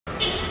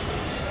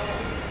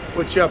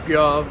What's up,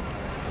 y'all?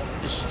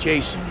 This is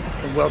Jason,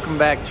 and welcome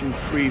back to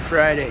Free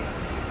Friday.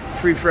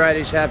 Free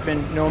Fridays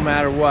happen no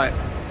matter what.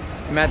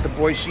 I'm at the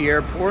Boise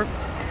airport.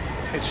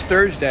 It's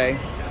Thursday.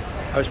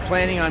 I was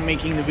planning on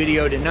making the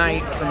video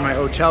tonight from my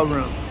hotel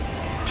room.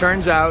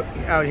 Turns out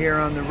here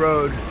on the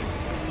road,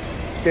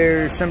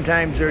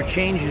 sometimes there are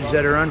changes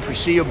that are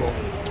unforeseeable.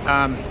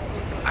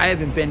 I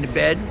haven't been to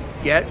bed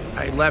yet.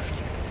 I left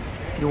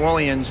New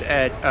Orleans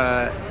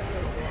at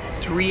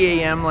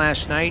 3 a.m.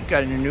 last night,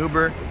 got in an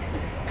Uber,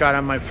 got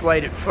on my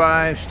flight at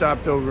 5,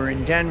 stopped over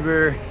in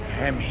Denver.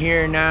 I'm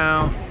here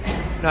now,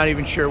 not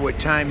even sure what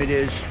time it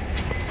is.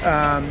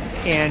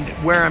 And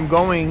where I'm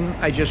going,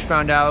 I just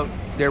found out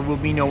there will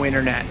be no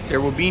internet. There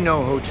will be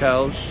no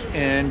hotels,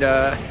 and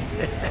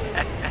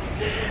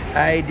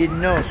I didn't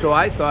know, so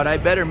I thought I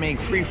better make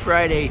Free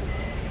Friday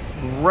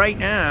right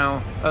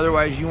now,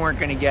 otherwise you weren't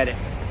gonna get it.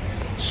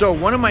 So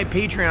one of my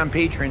Patreon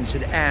patrons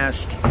had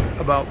asked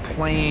about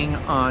playing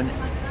on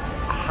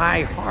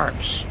high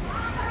harps,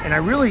 and I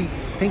really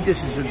think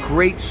this is a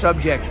great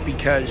subject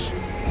because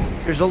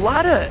there's a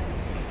lot of,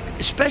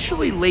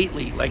 especially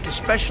lately,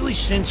 especially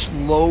since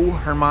low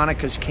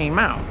harmonicas came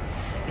out.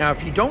 Now,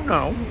 if you don't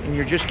know, and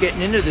you're just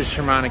getting into this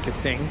harmonica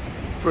thing,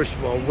 first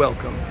of all,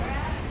 welcome.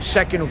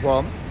 Second of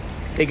all,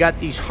 they got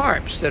these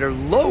harps that are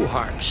low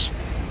harps.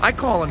 I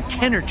call them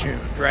tenor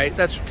tuned, right?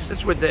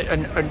 That's what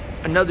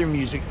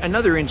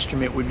another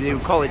instrument would be. They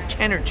would call it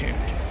tenor tuned.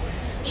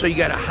 So you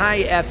got a high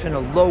F and a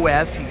low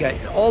F. You got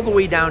all the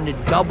way down to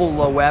double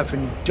low F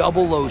and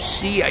double low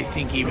C, I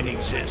think even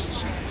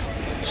exists.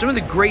 Some of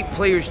the great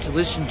players to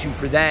listen to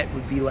for that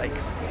would be like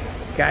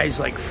guys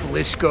like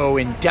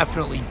Flisco and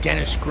definitely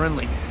Dennis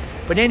Grunley.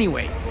 But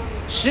anyway,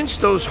 since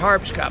those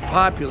harps got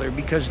popular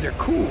because they're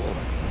cool,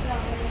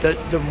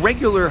 the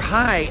regular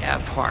high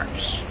F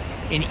harps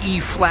in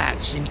E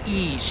flats and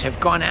E's have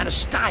gone out of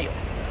style.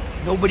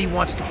 Nobody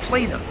wants to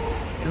play them.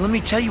 And let me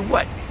tell you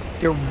what,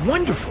 they're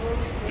wonderful.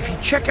 If you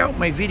check out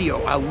my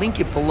video, I'll link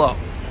it below.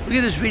 Look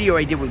at this video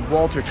I did with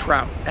Walter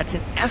Trout. That's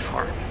an F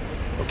harp,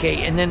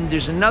 okay? And then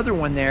there's another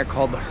one there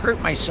called the Hurt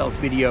Myself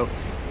video.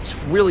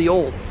 It's really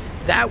old.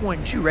 That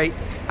one too, right?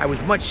 I was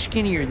much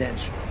skinnier then.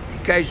 So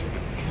you guys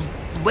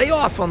lay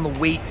off on the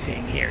weight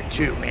thing here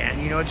too, man.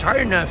 You know, it's hard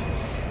enough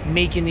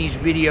making these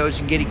videos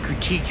and getting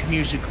critiqued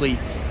musically.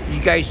 You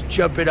guys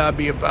jump it on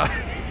me about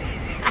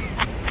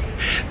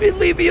I mean,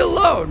 leave me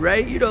alone,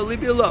 right? You know,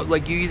 leave me alone.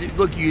 Like, you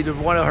either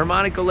want a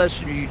harmonica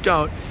lesson or you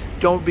don't.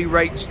 Don't be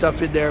writing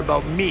stuff in there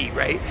about me,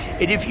 right?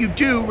 And if you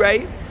do,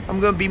 right, I'm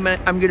gonna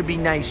be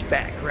nice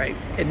back, right?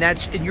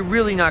 And you're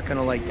really not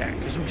gonna like that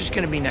because I'm just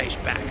gonna be nice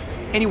back.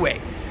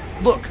 Anyway,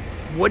 look,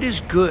 what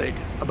is good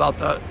about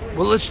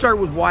well, let's start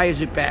with why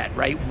is it bad,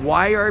 right?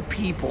 Why are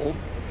people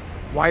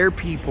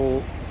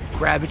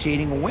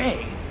gravitating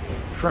away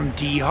from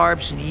D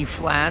harps and E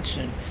flats?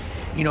 And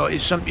you know,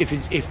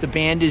 if the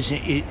band is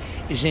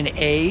in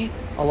A,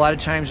 a lot of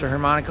times a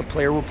harmonica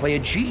player will play a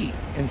G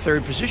in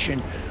third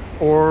position,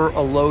 or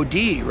a low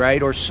D,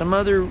 right, or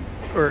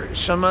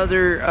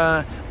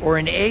or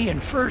an A in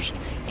first.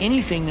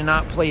 Anything to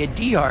not play a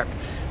D harp,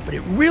 but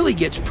it really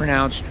gets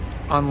pronounced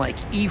on like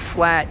E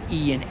flat,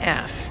 E, and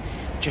F.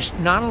 Just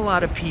not a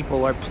lot of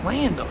people are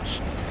playing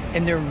those,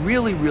 and they're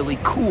really, really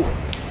cool.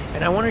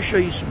 And I want to show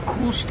you some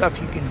cool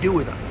stuff you can do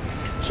with them.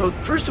 So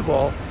first of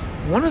all,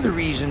 one of the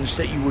reasons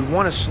that you would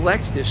want to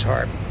select this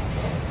harp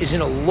is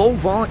in a low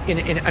volume,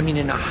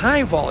 in a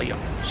high volume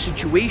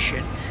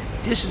situation,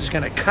 this is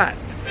going to cut.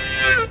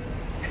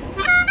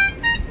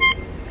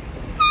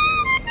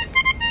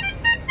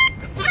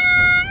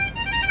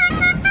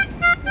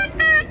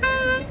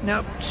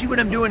 Now, see what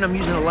I'm doing? I'm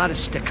using a lot of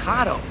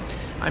staccato.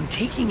 I'm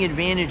taking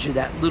advantage of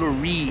that little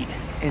reed,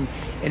 and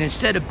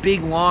instead of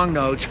big long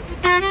notes,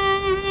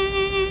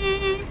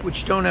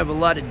 which don't have a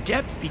lot of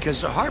depth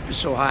because the harp is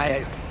so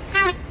high,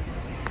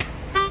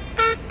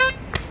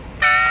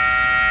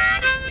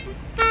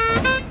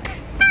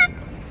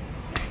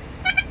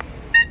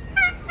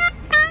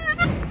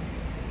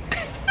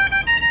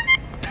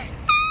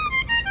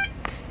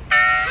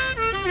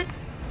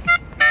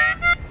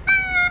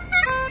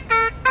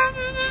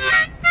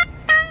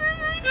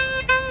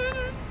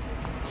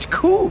 it's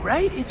cool,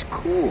 right? It's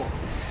cool.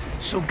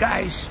 So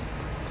guys,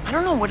 I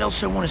don't know what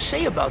else I want to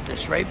say about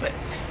this, right? But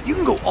you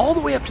can go all the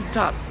way up to the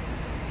top.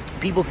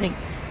 People think,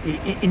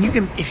 and you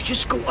can, if you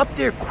just go up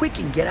there quick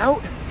and get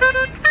out.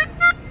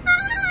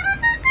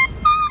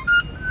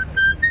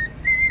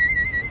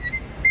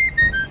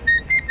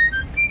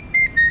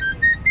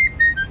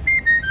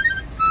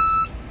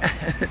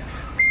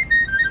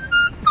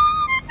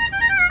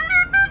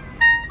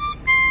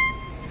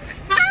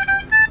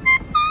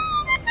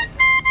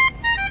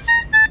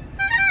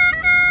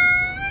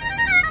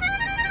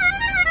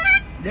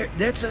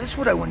 That's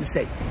what I wanted to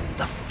say.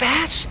 The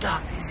fast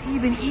stuff is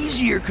even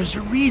easier because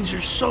the reeds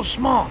are so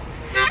small.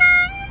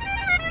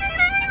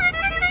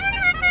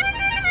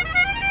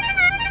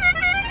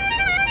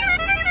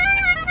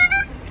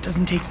 It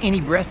doesn't take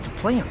any breath to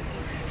play them,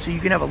 so you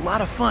can have a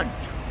lot of fun.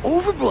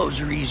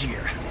 Overblows are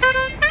easier.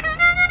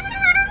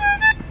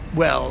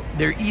 Well,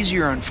 they're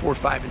easier on 4,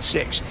 5, and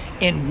 6.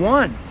 And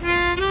 1.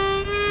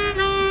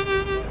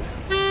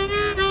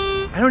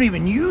 I don't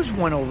even use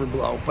 1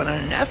 overblow, but on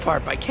an F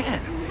harp I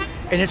can.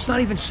 And it's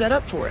not even set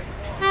up for it.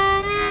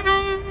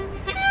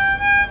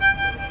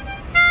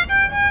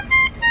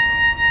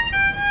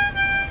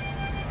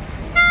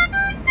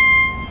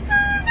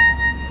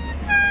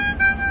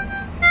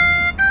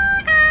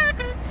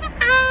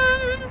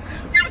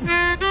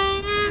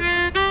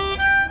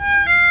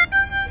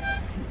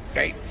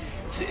 Right?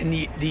 And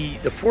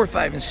the 4,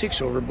 5, and 6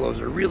 overblows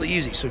are really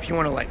easy. So if you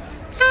want to like,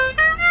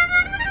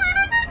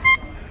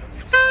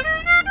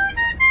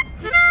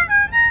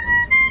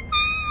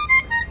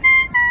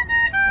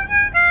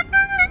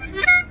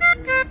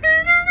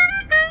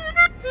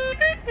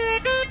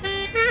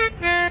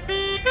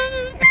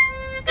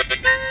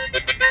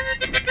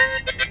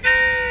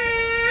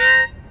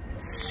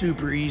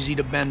 super easy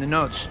to bend the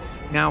notes.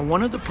 Now,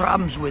 one of the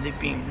problems with it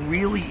being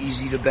really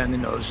easy to bend the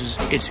notes is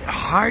it's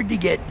hard to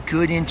get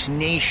good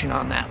intonation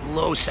on that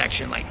low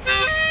section, like,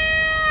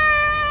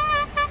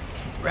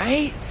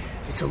 right?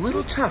 It's a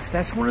little tough.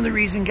 That's one of the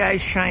reasons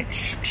guys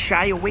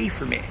shy away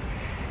from it.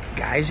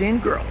 Guys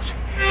and girls.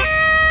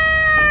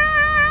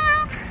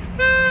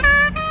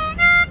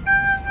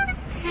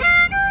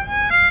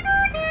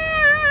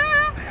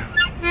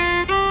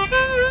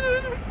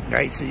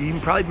 Right, so you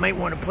probably might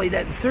want to play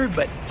that in third,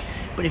 but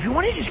if you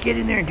want to just get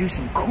in there and do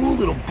some cool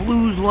little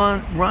blues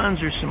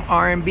runs or some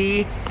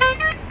R&B,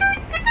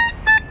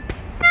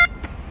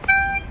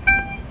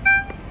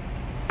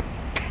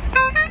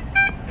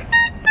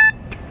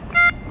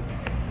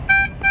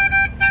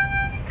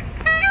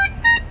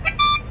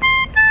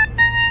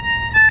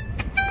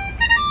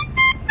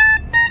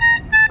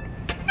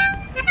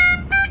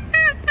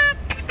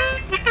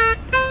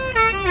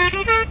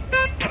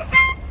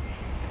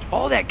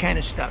 all that kind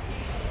of stuff.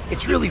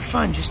 It's really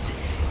fun just to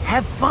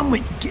have fun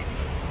with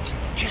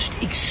just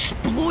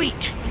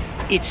exploit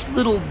its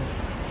little,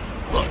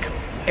 look,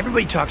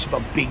 everybody talks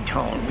about big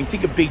tone. We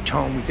think of big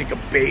tone, we think of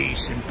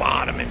bass and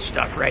bottom and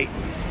stuff, right?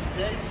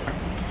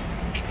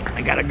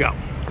 I gotta go.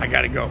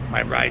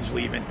 My ride's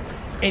leaving.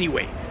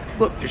 Anyway,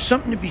 look, there's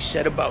something to be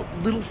said about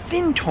little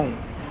thin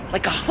tone,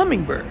 like a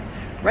hummingbird,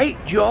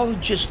 right? Do you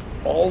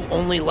all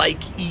only like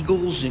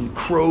eagles and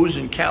crows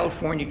and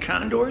California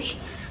condors?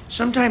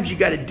 Sometimes you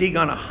gotta dig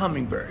on a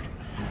hummingbird.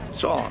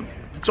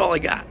 That's all I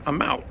got.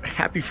 I'm out.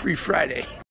 Happy Free Friday.